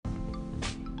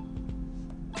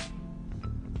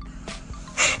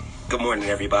Good morning,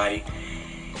 everybody.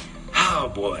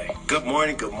 Oh boy. Good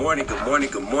morning, good morning, good morning,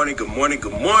 good morning, good morning,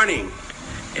 good morning.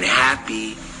 And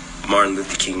happy Martin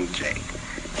Luther King Day.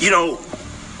 You know,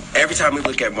 every time we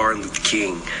look at Martin Luther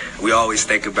King, we always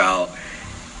think about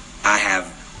I Have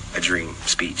a Dream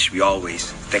speech. We always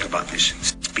think about this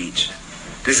speech.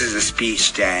 This is a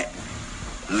speech that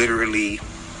literally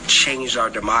changed our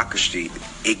democracy.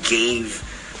 It gave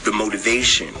the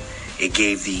motivation. It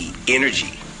gave the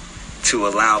energy to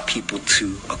allow people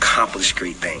to accomplish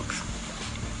great things.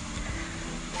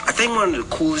 I think one of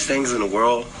the coolest things in the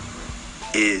world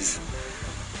is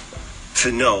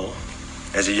to know,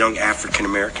 as a young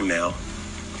African-American male,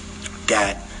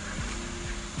 that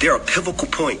there are pivotal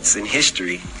points in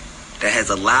history that has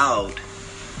allowed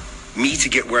me to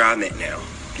get where I'm at now.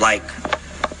 Like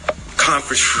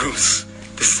conference rooms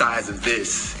the size of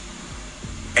this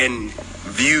and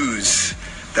views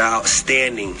that are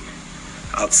outstanding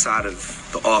outside of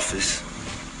the office.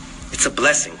 It's a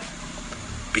blessing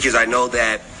because I know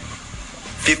that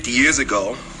 50 years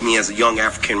ago, me as a young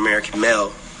African-American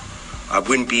male, I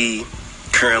wouldn't be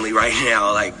currently right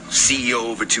now like CEO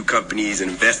over 2 companies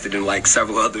and invested in like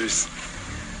several others.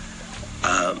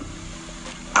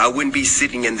 I wouldn't be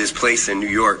sitting in this place in New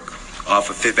York off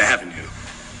of Fifth Avenue.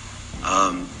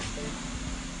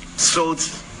 So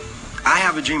I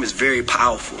Have a Dream is very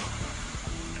powerful.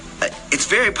 It's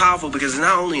very powerful because it's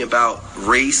not only about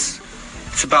race,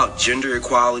 it's about gender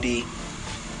equality,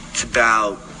 it's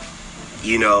about,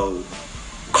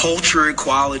 culture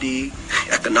equality,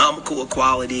 economical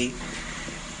equality.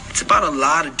 It's about a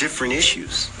lot of different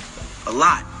issues, a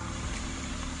lot.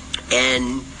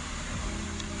 And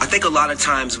I think a lot of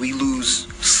times we lose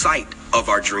sight of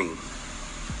our dream.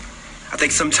 I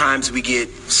think sometimes we get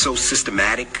so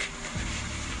systematic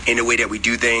in the way that we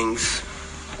do things,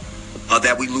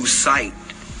 that we lose sight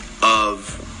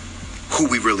of who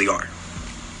we really are.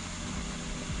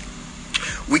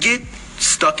 We get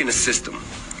stuck in a system,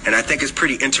 and I think it's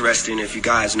pretty interesting. If you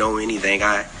guys know anything,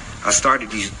 I started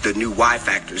the new Y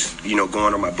factors,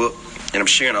 going on my book, and I'm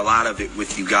sharing a lot of it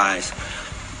with you guys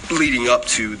leading up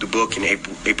to the book in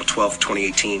April 12th,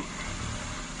 2018.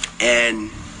 And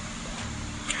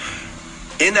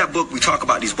in that book, we talk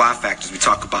about these Y factors. We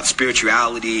talk about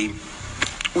spirituality.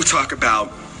 We talk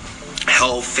about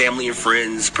health, family and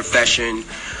friends, profession,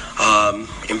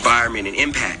 environment, and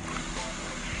impact.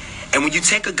 And when you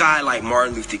take a guy like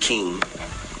Martin Luther King,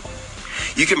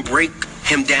 you can break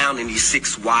him down in these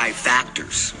 6 Y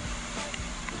factors.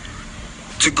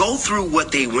 To go through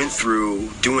what they went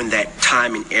through during that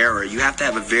time and era, you have to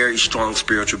have a very strong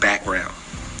spiritual background.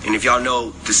 And if y'all know,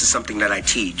 this is something that I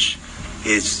teach.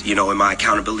 Is, in my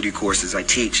accountability courses, I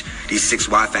teach these 6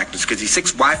 Y factors, because these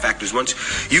 6 Y factors, once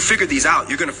you figure these out,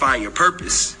 you're going to find your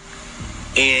purpose.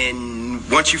 And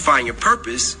once you find your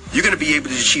purpose, you're going to be able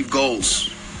to achieve goals,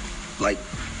 like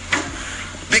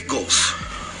big goals.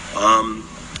 And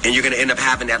you're going to end up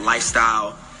having that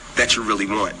lifestyle that you really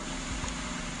want.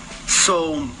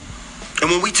 So, and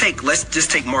when let's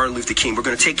just take Martin Luther King. We're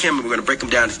going to take him and we're going to break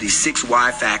him down into these 6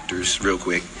 Y factors real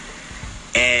quick.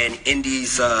 And in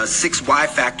these 6 Y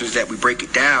factors that we break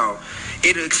it down,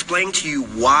 it'll explain to you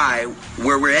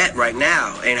where we're at right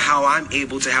now and how I'm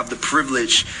able to have the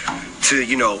privilege to,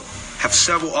 have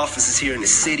several offices here in the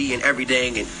city and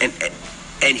everything.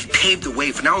 And he paved the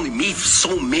way for not only me, for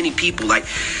so many people. Like,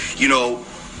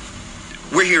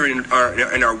 we're here in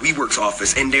our WeWorks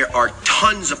office, and there are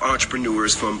tons of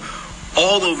entrepreneurs from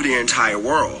all over the entire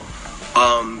world.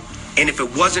 And if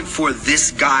it wasn't for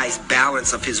this guy's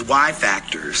balance of his Y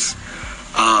factors,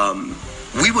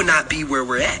 we would not be where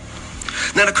we're at.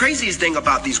 Now, the craziest thing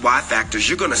about these Y factors,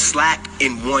 you're going to slack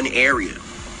in one area.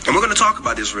 And we're going to talk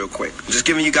about this real quick. I'm just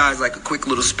giving you guys like a quick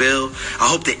little spill. I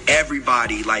hope that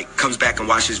everybody comes back and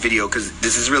watch this video, because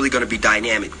this is really going to be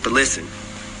dynamic. But listen.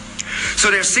 So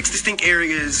there are 6 distinct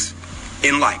areas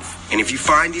in life. And if you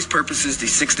find these purposes,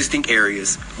 these 6 distinct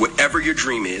areas, whatever your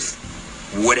dream is,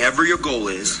 whatever your goal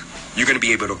is, you're going to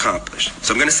be able to accomplish.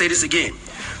 So I'm going to say this again.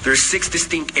 There are 6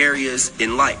 distinct areas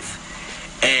in life.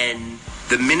 And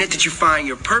the minute that you find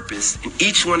your purpose in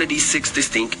each one of these 6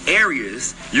 distinct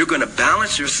areas, you're going to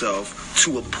balance yourself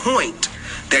to a point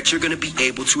that you're going to be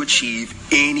able to achieve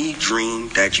any dream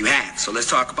that you have. So let's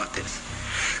talk about this.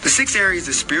 The 6 areas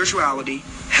are spirituality,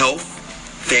 health,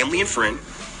 family and friend,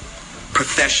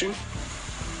 profession,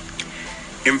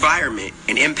 environment,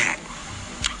 and impact.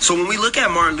 So when we look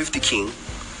at Martin Luther King,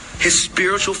 his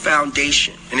spiritual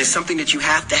foundation, and it's something that you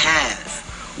have to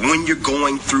have when you're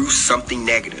going through something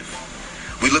negative.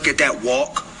 We look at that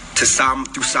walk through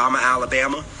Selma,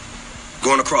 Alabama,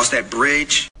 going across that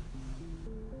bridge.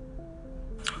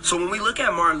 So when we look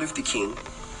at Martin Luther King,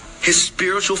 his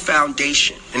spiritual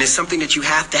foundation, and it's something that you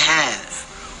have to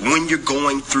have when you're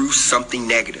going through something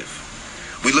negative.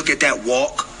 We look at that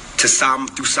walk to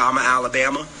through Selma,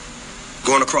 Alabama,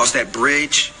 going across that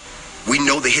bridge. We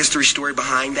know the history story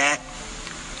behind that.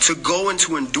 To go and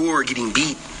to endure getting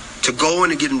beat, to go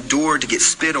and to endure to get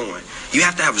spit on, you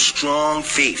have to have a strong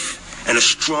faith and a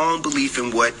strong belief in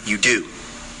what you do.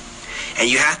 And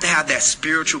you have to have that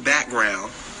spiritual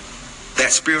background.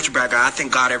 That spiritual background. I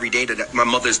thank God every day that my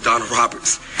mother is Donna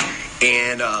Roberts.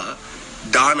 And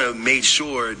Donna made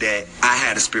sure that I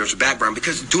had a spiritual background,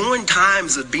 because during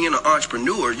times of being an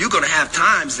entrepreneur, you're going to have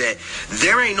times that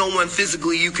there ain't no one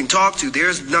physically you can talk to.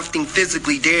 There's nothing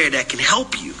physically there that can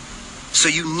help you. So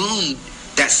you need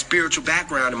that spiritual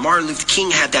background. And Martin Luther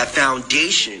King had that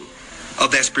foundation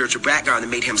of that spiritual background that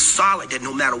made him solid, that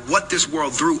no matter what this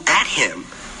world threw at him,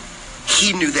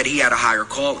 he knew that he had a higher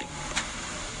calling.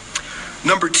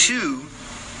 Number 2,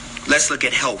 let's look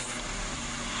at health.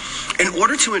 In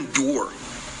order to endure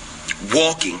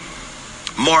walking,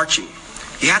 marching,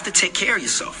 you have to take care of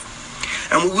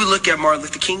yourself. And when we look at Martin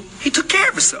Luther King, he took care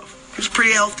of himself. He was a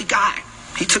pretty healthy guy.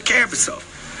 He took care of himself.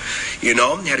 You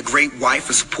know, he had a great wife,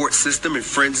 a support system, and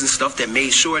friends and stuff that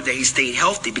made sure that he stayed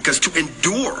healthy. Because to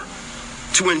endure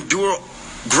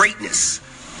greatness,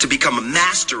 to become a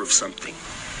master of something,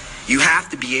 you have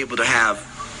to be able to have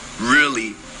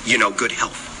really, good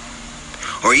health.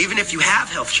 Or even if you have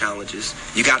health challenges,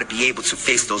 you got to be able to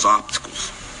face those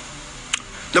obstacles.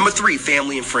 Number 3,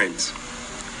 family and friends.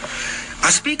 I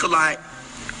speak a lot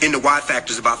in the why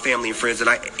factors about family and friends. And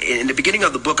in the beginning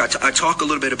of the book, I talk a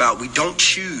little bit about we don't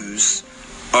choose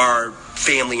our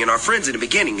family and our friends in the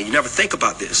beginning. And you never think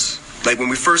about this. Like when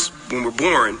we're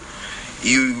born,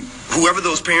 whoever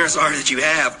those parents are that you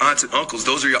have, aunts and uncles,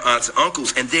 those are your aunts and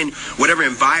uncles. And then whatever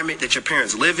environment that your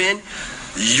parents live in,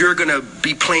 you're going to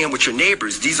be playing with your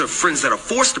neighbors. These are friends that are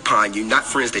forced upon you, not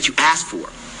friends that you ask for.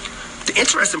 The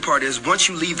interesting part is once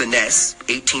you leave the nest,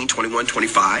 18, 21,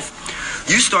 25,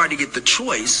 you start to get the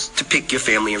choice to pick your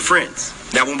family and friends.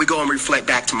 Now, when we go and reflect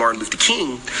back to Martin Luther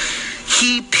King,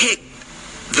 he picked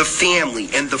the family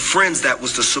and the friends that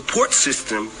was the support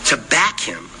system to back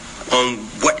him on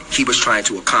what he was trying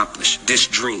to accomplish, this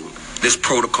dream, this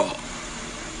protocol.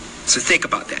 So think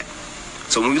about that.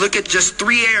 So when we look at just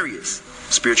 3 areas,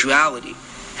 spirituality,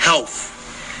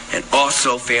 health, and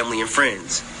also family and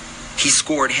friends, he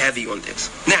scored heavy on this.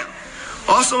 Now,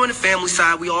 also on the family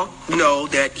side, we all know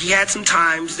that he had some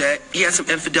times that he had some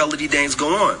infidelity things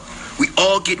go on. We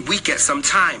all get weak at some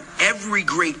time. Every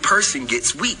great person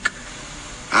gets weak.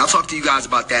 I'll talk to you guys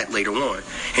about that later on.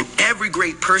 And every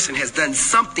great person has done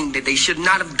something that they should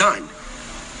not have done.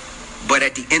 But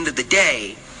at the end of the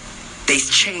day, they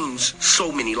changed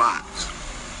so many lives.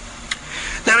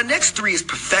 Now, the next 3 is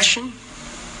profession,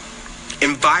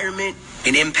 environment,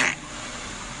 and impact.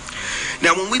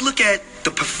 Now, when we look at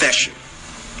the profession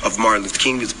of Martin Luther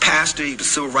King, he was a pastor, he was a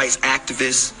civil rights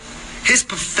activist. His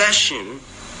profession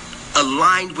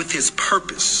aligned with his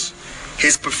purpose.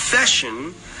 His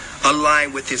profession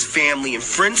aligned with his family and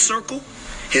friend circle,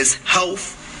 his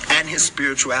health, and his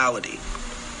spirituality.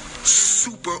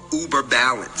 Super uber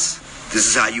balance. This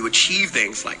is how you achieve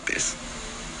things like this.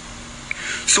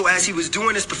 So as he was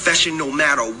doing his profession, no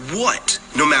matter what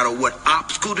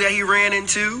obstacle that he ran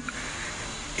into,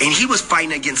 and he was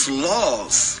fighting against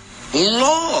laws,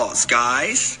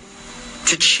 guys,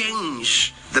 to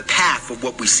change the path of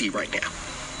what we see right now.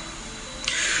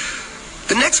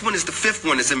 The next one is the 5th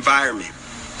one is environment.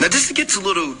 Now this gets a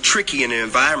little tricky in the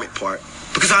environment part,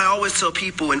 because I always tell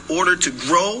people in order to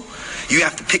grow, you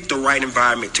have to pick the right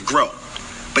environment to grow.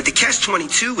 But the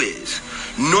catch-22 is,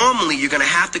 normally you're going to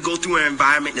have to go through an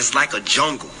environment that's like a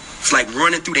jungle. It's like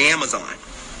running through the Amazon.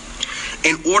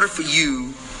 In order for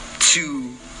you to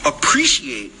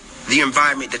appreciate the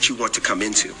environment that you want to come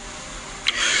into.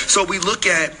 So we look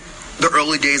at the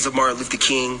early days of Martin Luther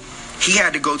King. He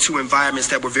had to go to environments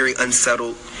that were very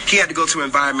unsettled. He had to go to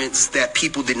environments that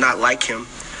people did not like him.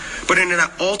 But in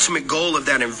the ultimate goal of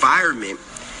that environment,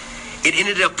 it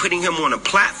ended up putting him on a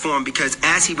platform, because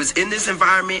as he was in this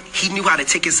environment, he knew how to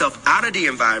take himself out of the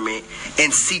environment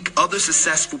and seek other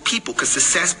successful people, because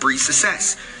success breeds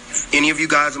success. If any of you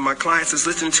guys are my clients that's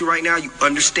listening to right now, you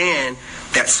understand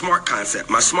that SMART concept,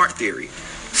 my SMART theory.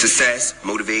 Success,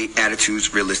 motivate,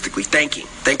 attitudes, realistically thinking.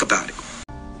 Think about it.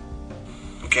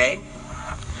 Okay?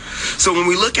 So when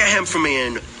we look at him from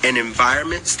an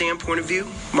environment standpoint of view,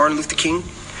 Martin Luther King,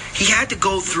 he had to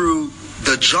go through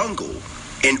the jungle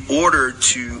in order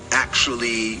to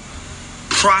actually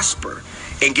prosper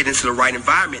and get into the right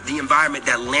environment, the environment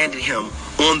that landed him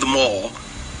on the Mall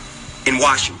in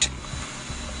Washington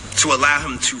to allow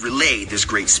him to relay this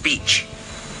great speech.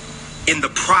 in the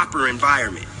proper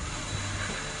environment.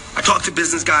 I talk to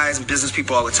business guys and business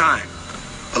people all the time.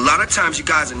 A lot of times you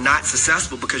guys are not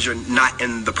successful because you're not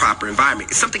in the proper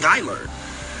environment. It's something I learned.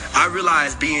 I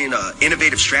realized being an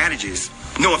innovative strategist,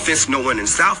 no offense to no one in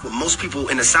the South, but most people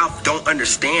in the South don't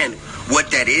understand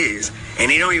what that is,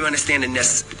 and they don't even understand the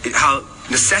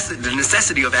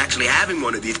necessity of actually having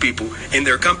one of these people in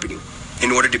their company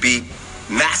in order to be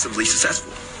massively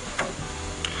successful.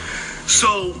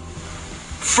 So,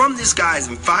 from this guy's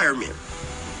environment,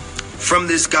 from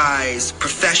this guy's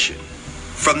profession,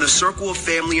 from the circle of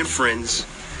family and friends,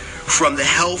 from the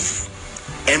health,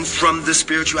 and from the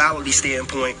spirituality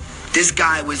standpoint, this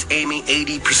guy was aiming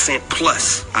 80%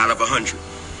 plus out of 100.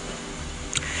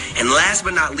 And last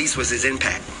but not least was his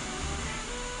impact.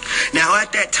 Now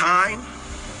at that time,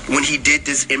 when he did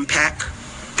this impact,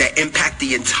 that impact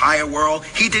the entire world,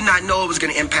 he did not know it was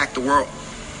going to impact the world.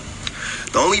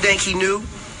 The only thing he knew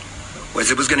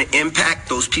was it was going to impact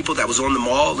those people that was on the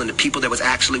mall and the people that was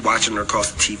actually watching her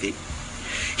across the TV.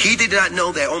 He did not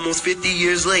know that almost 50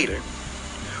 years later,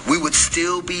 we would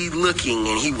still be looking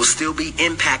and he will still be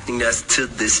impacting us to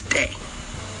this day.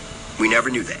 We never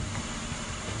knew that.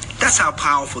 That's how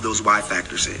powerful those Y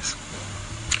factors is.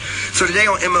 So today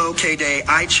on MLK Day,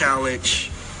 I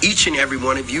challenge each and every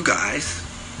one of you guys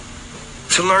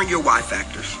to learn your Y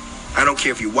factors. I don't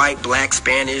care if you're white, black,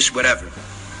 Spanish, whatever.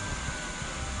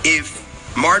 If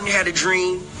Martin had a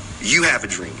dream, you have a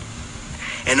dream.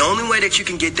 And the only way that you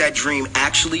can get that dream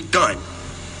actually done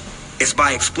is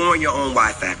by exploring your own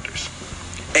Y factors.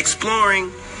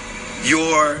 Exploring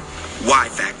your Y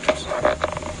factors.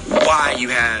 Why you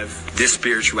have this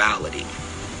spirituality.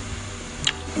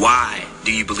 Why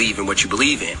do you believe in what you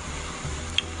believe in?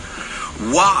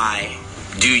 Why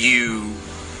do you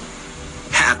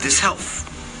have this health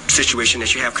situation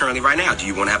that you have currently right now? Do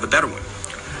you want to have a better one?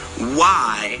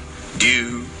 Why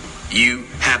do you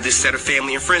have this set of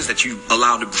family and friends that you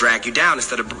allow to drag you down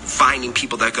instead of finding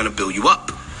people that are going to build you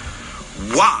up?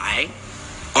 Why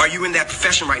are you in that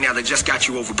profession right now that just got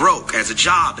you over broke as a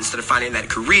job instead of finding that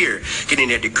career, getting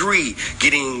that degree,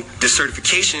 getting the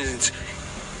certifications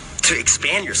to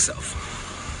expand yourself?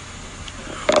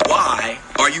 Why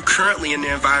are you currently in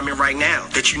the environment right now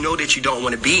that you know that you don't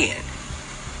want to be in?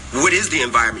 What is the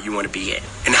environment you want to be in?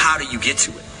 And how do you get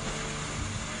to it?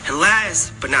 And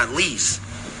last but not least,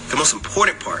 the most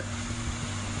important part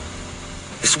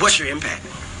is what's your impact?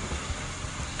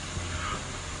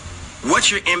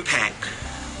 What's your impact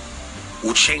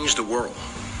will change the world.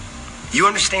 You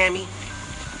understand me?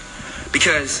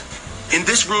 Because in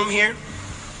this room here,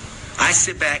 I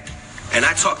sit back and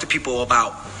I talk to people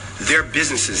about their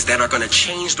businesses that are going to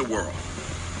change the world.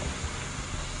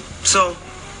 So,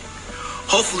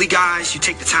 hopefully guys, you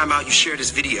take the time out, you share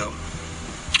this video.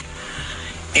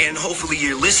 And hopefully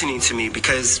you're listening to me,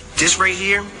 because this right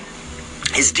here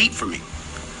is deep for me.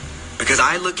 Because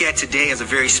I look at today as a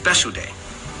very special day.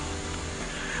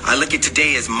 I look at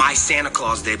today as my Santa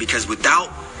Claus Day, because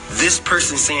without this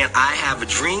person saying I have a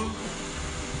dream,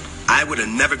 I would have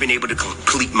never been able to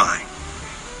complete mine.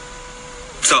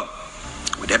 So,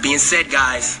 with that being said,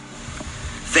 guys,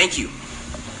 thank you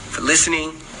for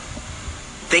listening.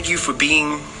 Thank you for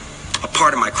being a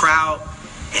part of my crowd.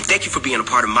 And thank you for being a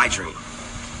part of my dream.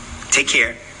 Take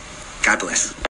care. God bless.